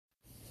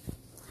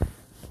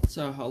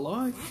So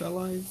hello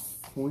fellow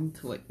coin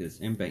collectors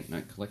and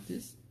banknote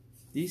collectors.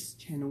 This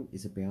channel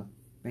is about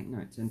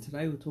banknotes and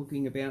today we're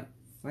talking about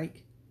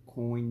fake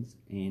coins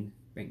and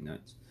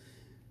banknotes.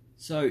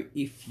 So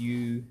if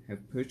you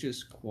have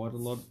purchased quite a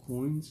lot of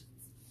coins,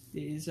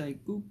 there's a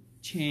good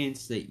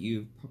chance that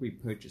you've probably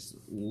purchased at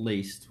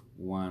least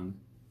one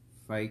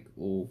fake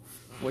or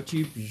what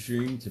you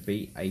presume to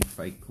be a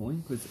fake coin,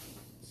 because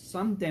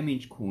some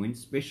damaged coins,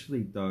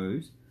 especially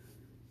those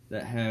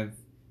that have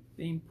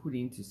been put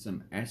into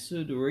some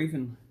acid or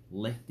even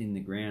left in the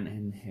ground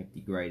and have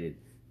degraded,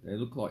 they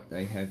look like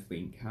they have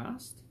been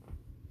cast,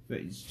 but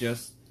it's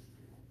just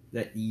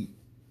that the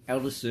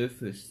outer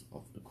surface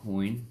of the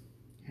coin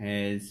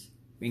has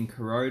been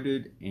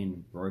corroded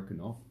and broken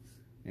off,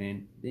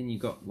 and then you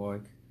got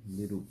like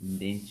little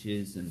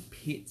indentures and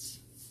pits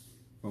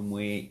from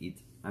where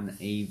it's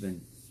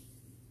uneven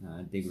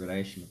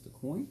degradation of the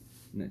coin,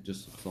 and it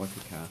just looks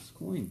like a cast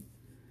coin.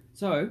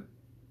 So,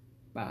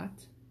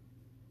 but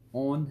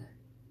on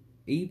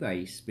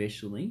eBay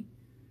especially,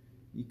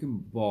 you can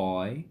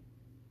buy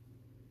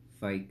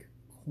fake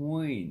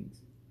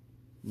coins.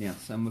 Now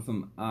some of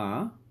them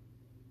are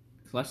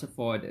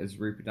classified as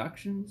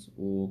reproductions,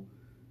 or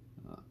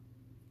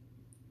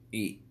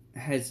it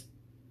has,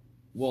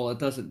 while it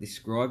doesn't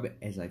describe it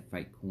as a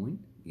fake coin,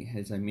 it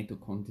has a metal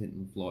content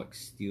of like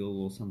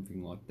steel or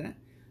something like that,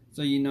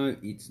 so you know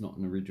it's not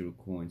an original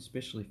coin,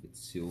 especially if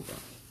it's silver.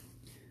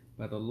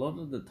 But a lot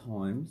of the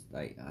times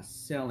they are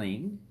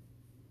selling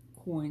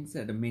coins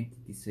that are meant to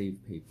deceive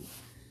people.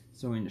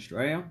 So in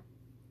Australia,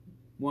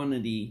 one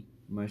of the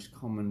most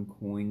common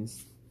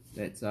coins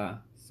that's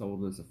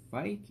sold as a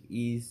fake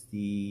is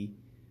the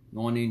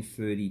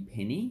 1930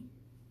 penny,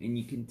 and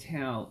you can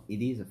tell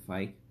it is a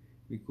fake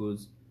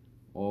because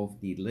of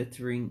the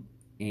lettering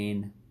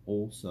and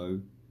also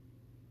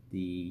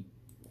the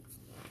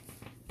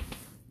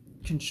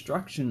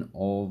construction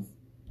of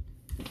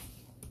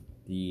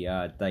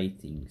the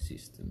dating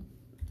system.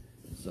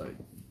 So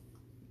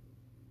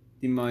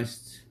the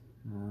most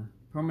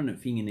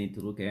prominent thing you need to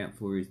look out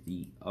for is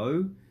the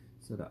O.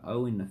 So the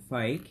O in the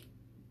fake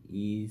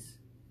is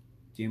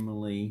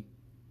generally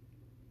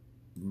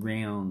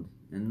round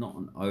and not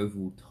an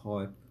oval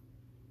type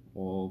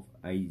of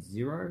a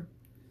zero.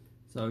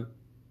 So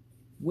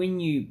when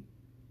you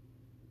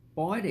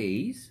buy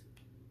these,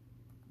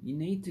 you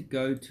need to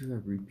go to a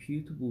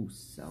reputable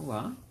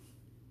seller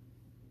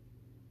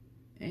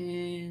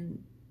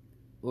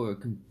or a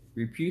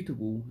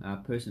reputable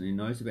person who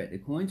knows about their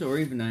coins, or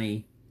even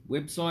a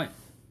website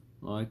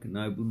like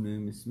Noble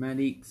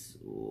Numismatics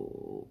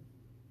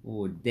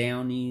or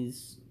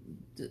Downey's,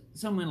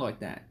 somewhere like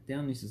that.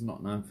 Downey's is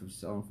not known for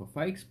selling for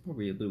fakes,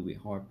 probably a little bit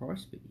high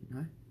price, but you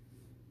know,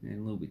 and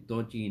a little bit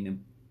dodgy in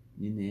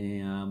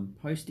their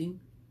posting,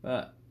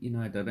 but you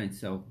know, they don't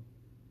sell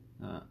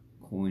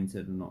coins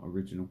that are not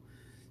original.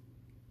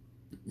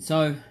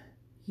 So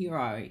here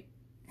I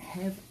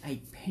have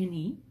a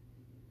penny,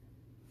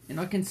 and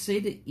I can see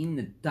that in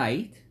the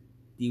date,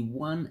 the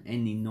 1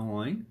 and the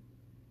 9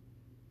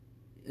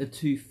 are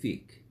too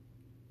thick.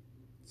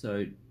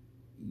 So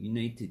you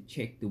need to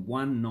check the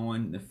 1,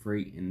 9, the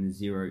 3, and the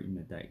 0 in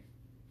the date.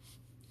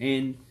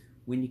 And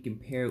when you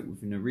compare it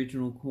with an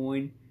original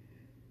coin,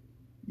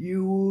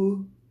 you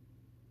will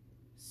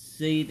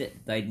see that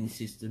the dating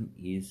system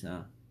is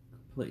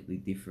completely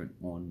different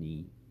on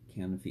the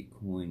counterfeit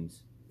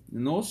coins.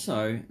 And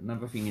also,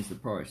 another thing is the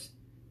price.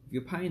 If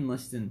you're paying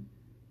less than,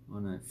 I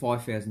don't know,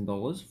 $5,000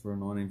 for a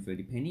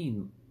 1930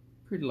 penny,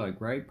 pretty low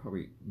grade,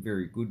 probably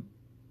very good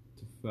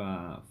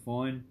to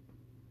find,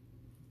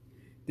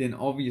 then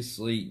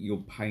obviously you're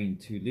paying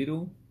too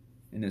little,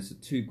 and it's a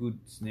too good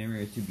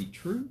scenario to be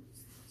true.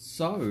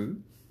 So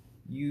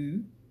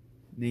you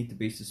need to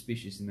be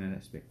suspicious in that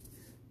aspect.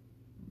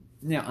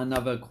 Now,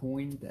 another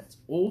coin that's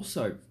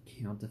also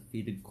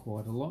counterfeited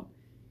quite a lot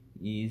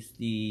is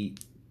the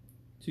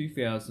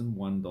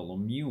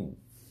 $2001 mule.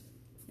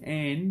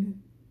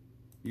 And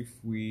if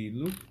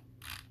you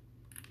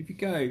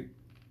go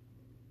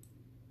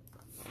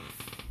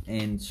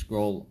and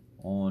scroll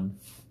on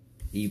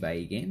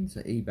eBay again, so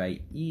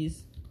eBay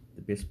is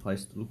the best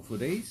place to look for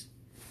these,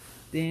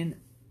 then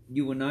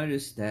you will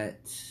notice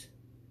that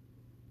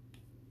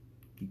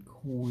the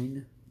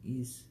coin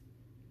is,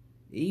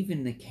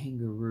 even the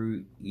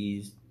kangaroo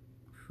is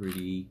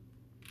pretty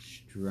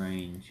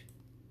strange.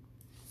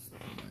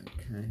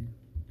 Okay.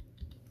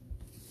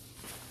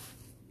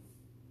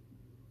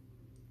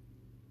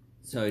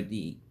 So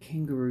the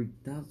kangaroo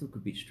does look a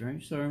bit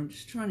strange. So I'm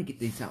just trying to get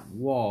these up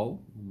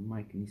while I'm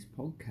making this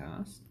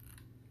podcast.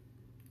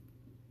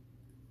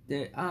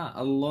 There are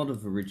a lot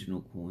of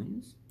original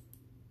coins.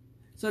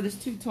 So there's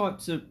two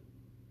types of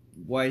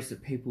ways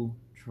that people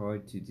try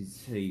to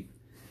deceive.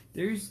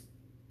 There's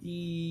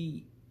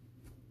the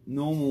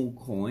normal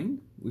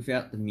coin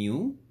without the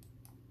mule,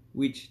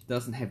 which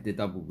doesn't have the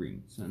double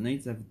rim. So it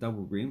needs to have a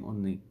double rim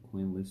on the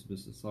Queen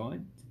Elizabeth's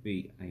side to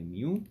be a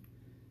mule.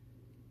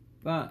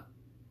 But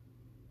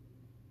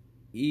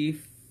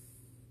if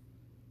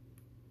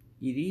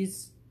it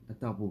is a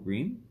double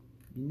rim,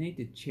 you need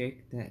to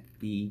check that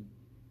the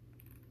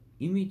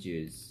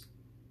images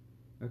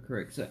are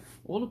correct. So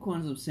all the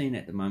coins I'm seeing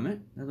at the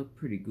moment, they look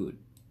pretty good.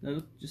 They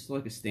look just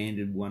like a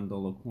standard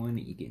 $1 coin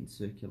that you get in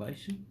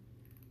circulation.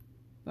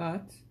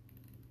 But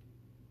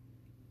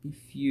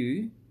if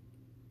you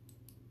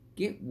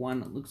get one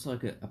that looks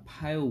like a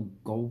pale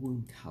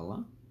golden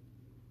color,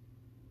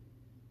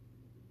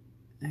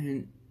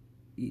 and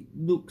it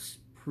looks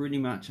pretty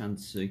much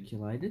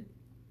uncirculated,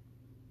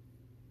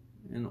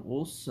 and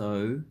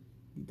also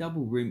the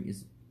double rim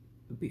is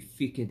a bit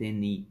thicker than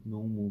the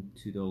normal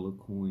 $2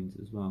 coins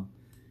as well.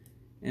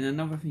 And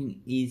another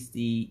thing is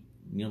the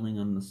milling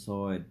on the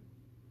side.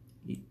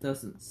 It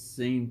doesn't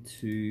seem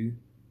to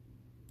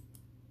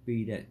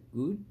be that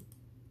good.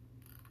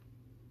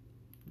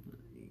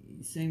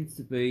 It seems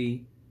to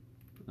be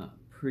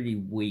pretty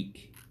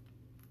weak.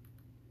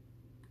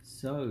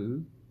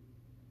 So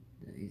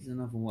that is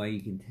another way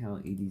you can tell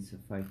it is a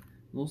fake.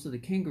 And also the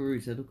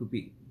kangaroos, they look a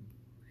bit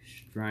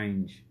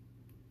strange.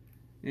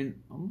 And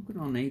I'm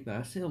looking on eBay,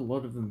 I see a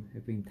lot of them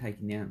have been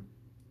taken down.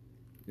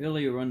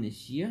 Earlier on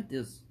this year,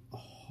 there's a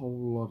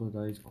whole lot of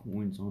those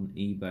coins on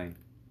eBay.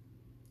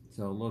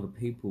 So a lot of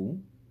people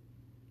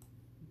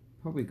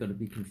probably got to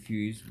be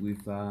confused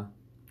with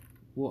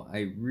what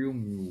a real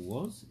mule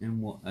was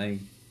and what a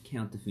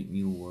counterfeit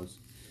mule was.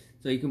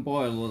 So you can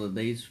buy a lot of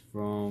these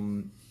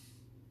from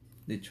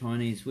the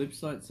Chinese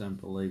websites. I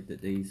believe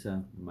that these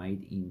are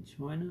made in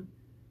China,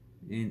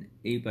 and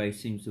eBay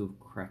seems to have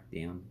cracked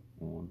down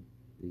on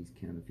these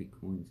counterfeit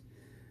coins.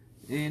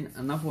 And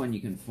another one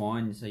you can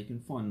find, so you can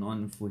find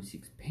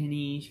 1946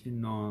 pennies, you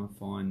can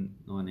find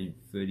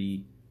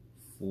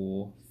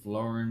 1934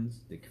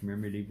 florins, the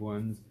commemorative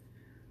ones.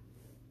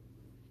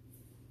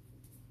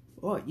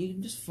 Right, you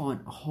can just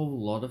find a whole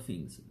lot of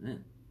things.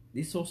 And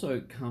this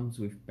also comes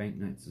with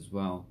banknotes as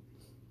well.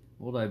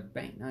 Although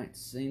banknotes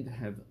seem to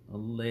have a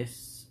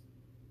less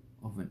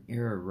of an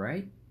error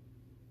rate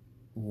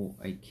or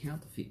a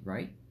counterfeit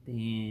rate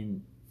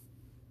than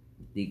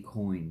the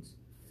coins.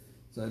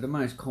 So the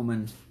most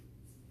common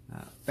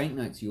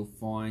banknotes you'll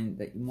find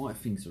that you might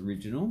think is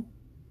original,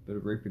 but are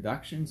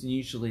reproductions, and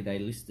usually they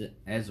list it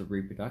as a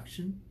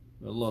reproduction.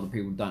 But a lot of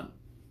people don't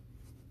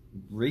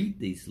read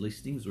these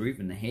listings or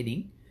even the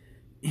heading.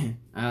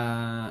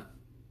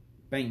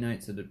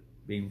 Banknotes that have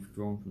been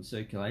withdrawn from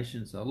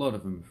circulation, so a lot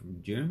of them are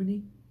from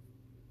Germany.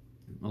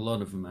 A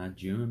lot of them are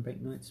German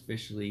banknotes,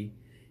 especially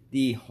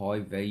the high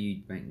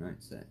valued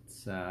banknotes.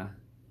 That's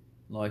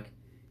like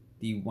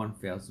the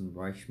 1000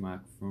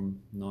 Reichsmark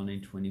from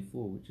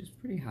 1924, which is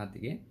pretty hard to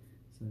get.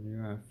 So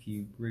there are a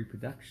few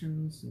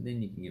reproductions, and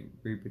then you can get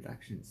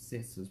reproduction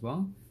sets as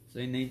well. So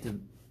you need to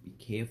be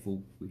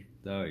careful with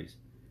those.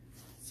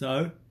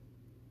 So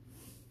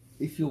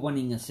if you're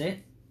wanting a set,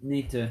 you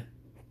need to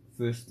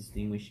first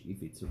distinguish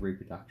if it's a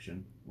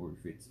reproduction or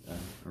if it's an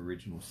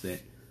original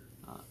set.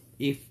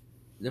 If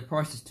the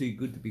price is too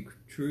good to be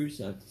true,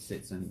 so if the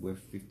set's only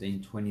worth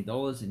 $15,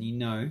 $20, and you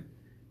know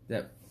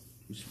that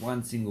just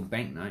one single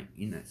banknote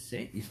in that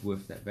set is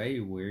worth that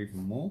value or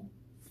even more,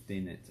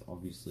 then it's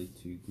obviously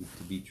too good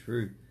to be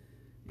true.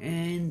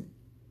 And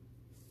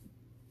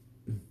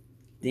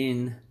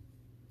then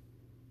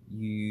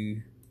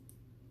you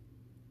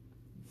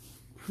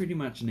pretty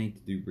much need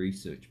to do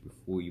research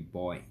before you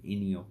buy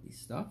any of this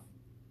stuff,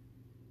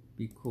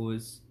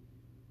 because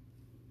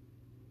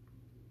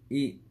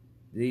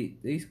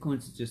these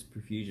coins are just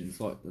profusions.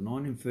 Like the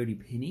 1930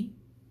 penny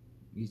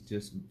is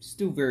just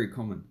still very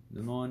common.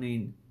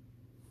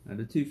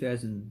 The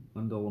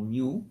 $2001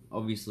 mule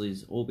obviously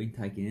has all been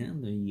taken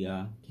out,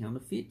 the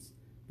counterfeits,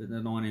 but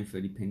the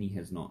 1930 penny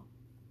has not.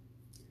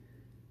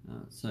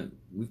 So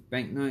with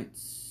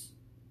banknotes,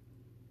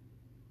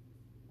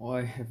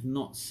 I have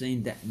not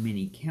seen that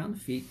many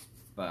counterfeits,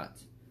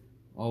 but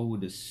I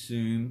would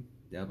assume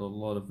that a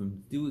lot of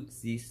them do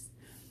exist,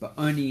 but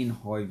only in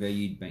high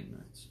valued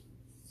banknotes.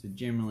 So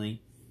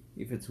generally,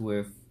 if it's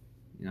worth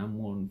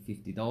more than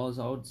 $50,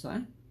 I would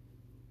say,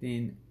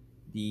 then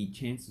the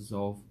chances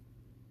of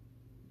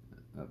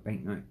a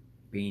banknote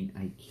being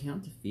a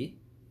counterfeit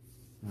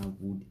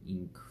would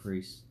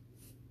increase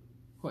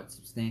quite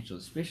substantially,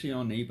 especially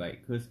on eBay,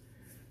 because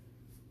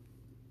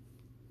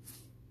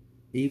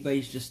eBay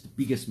is just the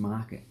biggest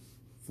market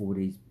for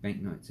these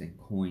banknotes and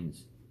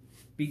coins,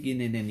 bigger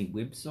than any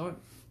website,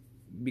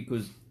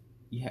 because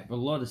you have a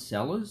lot of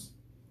sellers.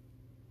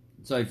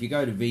 So if you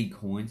go to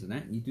VCoins and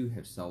that, you do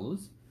have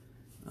sellers,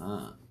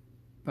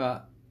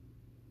 but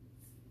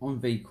on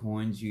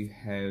VCoins you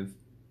have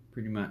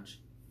pretty much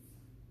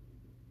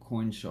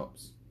coin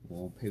shops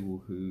or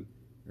people who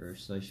are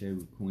associated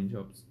with coin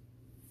shops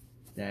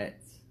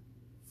that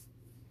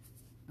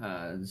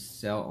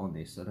sell on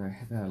this. So they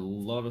have a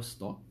lot of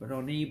stock, but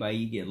on eBay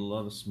you get a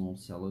lot of small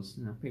sellers,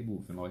 people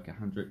with like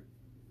 100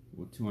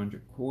 or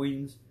 200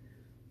 coins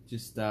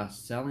just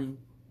selling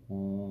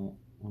on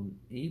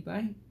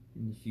eBay.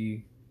 And if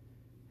you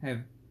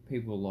have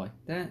people like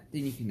that,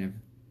 then you can have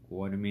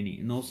quite a many.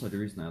 And also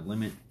there is no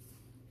limit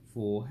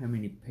for how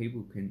many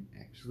people can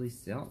actually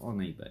sell on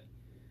eBay.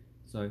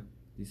 So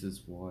this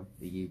is why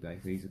the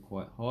eBay fees are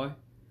quite high.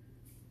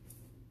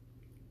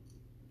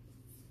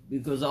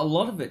 because a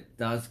lot of it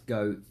does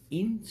go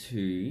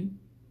into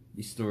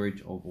the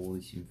storage of all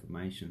this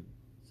information.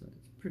 So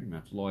it's pretty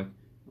much like,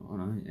 I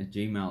don't know, a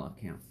Gmail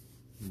account.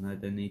 You know,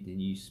 they need to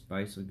use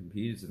space on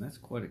computers, and that's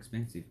quite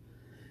expensive.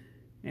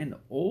 And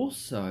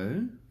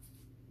also,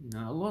 you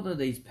know, a lot of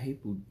these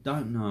people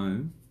don't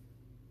know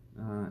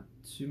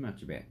too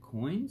much about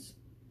coins.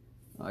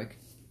 Like,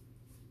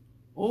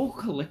 all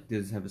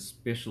collectors have a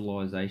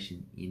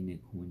specialization in their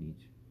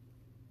coinage.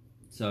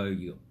 So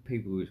you got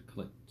people who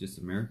collect just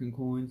American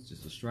coins,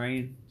 just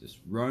Australian, just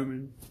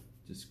Roman,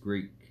 just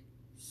Greek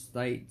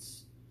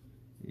states,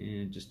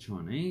 and just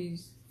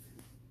Chinese.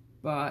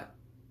 But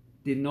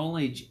their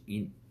knowledge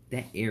in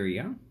that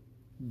area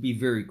would be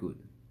very good.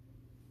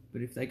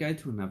 But if they go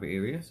to another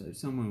area, so if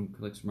someone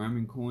collects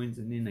Roman coins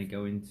and then they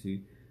go into,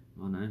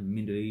 I don't know,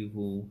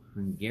 medieval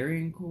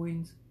Hungarian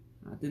coins,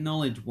 the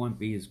knowledge won't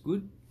be as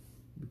good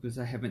because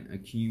they haven't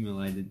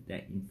accumulated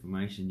that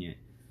information yet.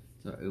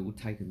 So it will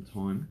take them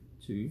time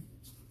to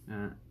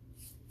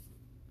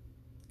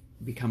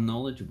become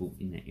knowledgeable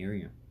in that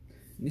area.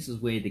 And this is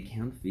where the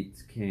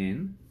counterfeits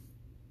can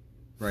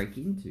break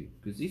into,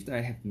 because if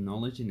they have the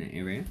knowledge in that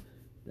area,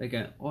 they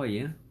go, oh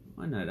yeah,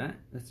 I know that,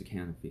 that's a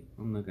counterfeit,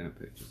 I'm not going to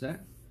purchase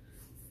that.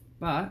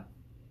 But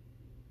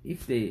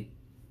if they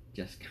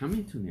just come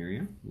into an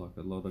area, like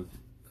a lot of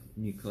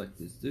new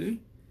collectors do,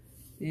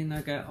 then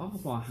they go, oh, I'll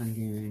buy a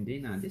Hungarian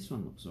dinar, this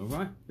one looks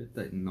alright, but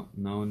they're not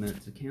knowing that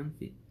it's a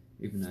counterfeit,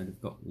 even though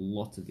they've got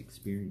lots of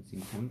experience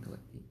in coin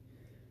collecting.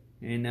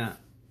 And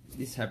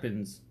this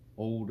happens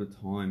all the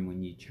time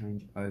when you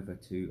change over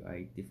to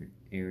a different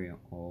area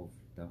of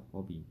the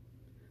hobby.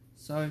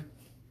 So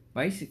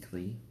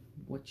basically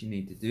what you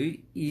need to do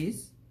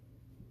is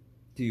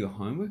do your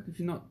homework. If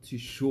you're not too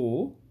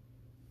sure,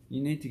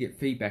 you need to get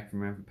feedback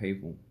from other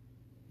people.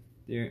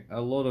 There are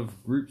a lot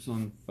of groups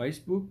on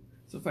Facebook,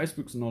 so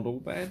Facebook's not all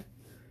bad,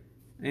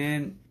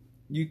 and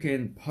you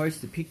can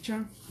post a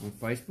picture on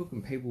Facebook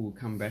and people will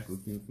come back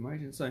with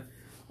information. So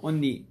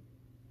on the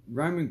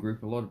Roman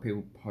group, a lot of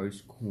people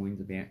post coins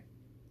about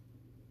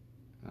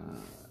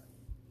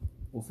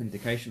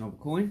authentication of a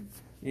coin,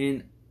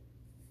 and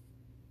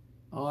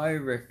I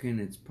reckon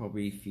it's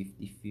probably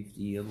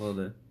 50-50. A lot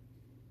of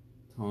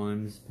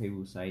times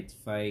people say it's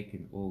fake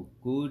and all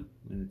good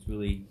when it's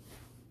really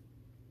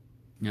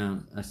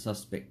a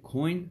suspect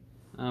coin,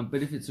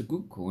 but if it's a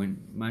good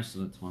coin, most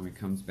of the time it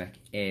comes back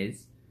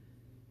as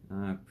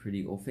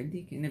pretty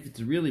authentic. And if it's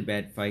a really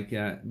bad fake,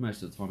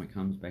 most of the time it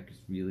comes back as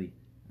really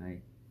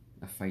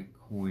a fake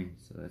coin.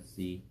 So that's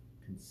the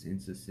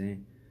consensus there.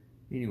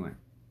 Anyway,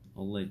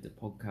 I'll leave the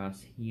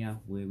podcast here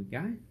where we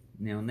go.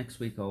 Now next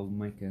week I'll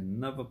make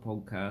another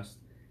podcast,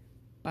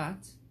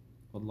 but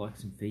I'd like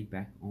some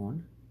feedback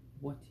on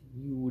what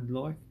you would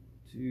like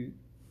to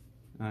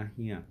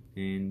hear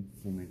and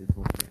for me to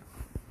talk about.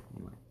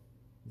 Anyway,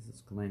 this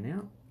is Glenn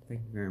out.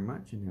 Thank you very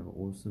much and have an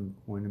awesome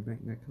coin and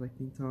banknote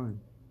collecting time.